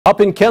Up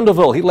in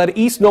Kendallville, he led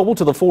East Noble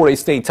to the 4A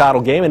state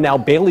title game, and now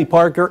Bailey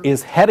Parker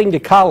is heading to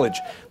college.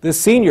 The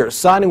senior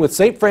signing with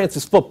St.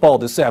 Francis football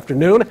this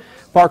afternoon.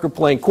 Parker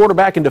playing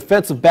quarterback and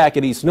defensive back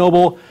at East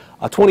Noble.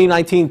 A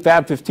 2019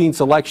 Fab 15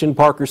 selection,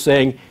 Parker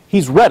saying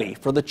he's ready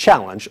for the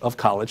challenge of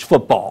college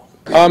football.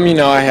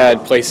 I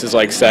had places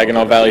like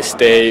Saginaw Valley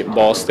State,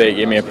 Ball State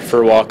gave me a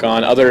preferred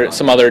walk-on.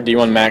 Some other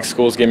D1 Max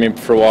schools gave me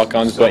preferred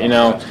walk-ons, but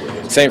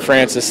St.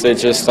 Francis,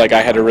 it's just like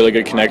I had a really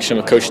good connection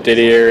with Coach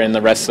Didier and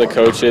the rest of the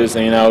coaches,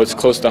 and it's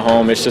close to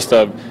home. It's just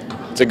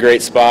it's a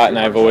great spot, and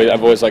I've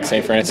always liked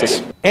St.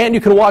 Francis. And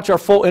you can watch our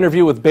full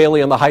interview with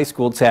Bailey on the high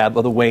school tab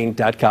of the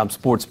Wayne.com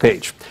sports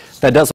page. That does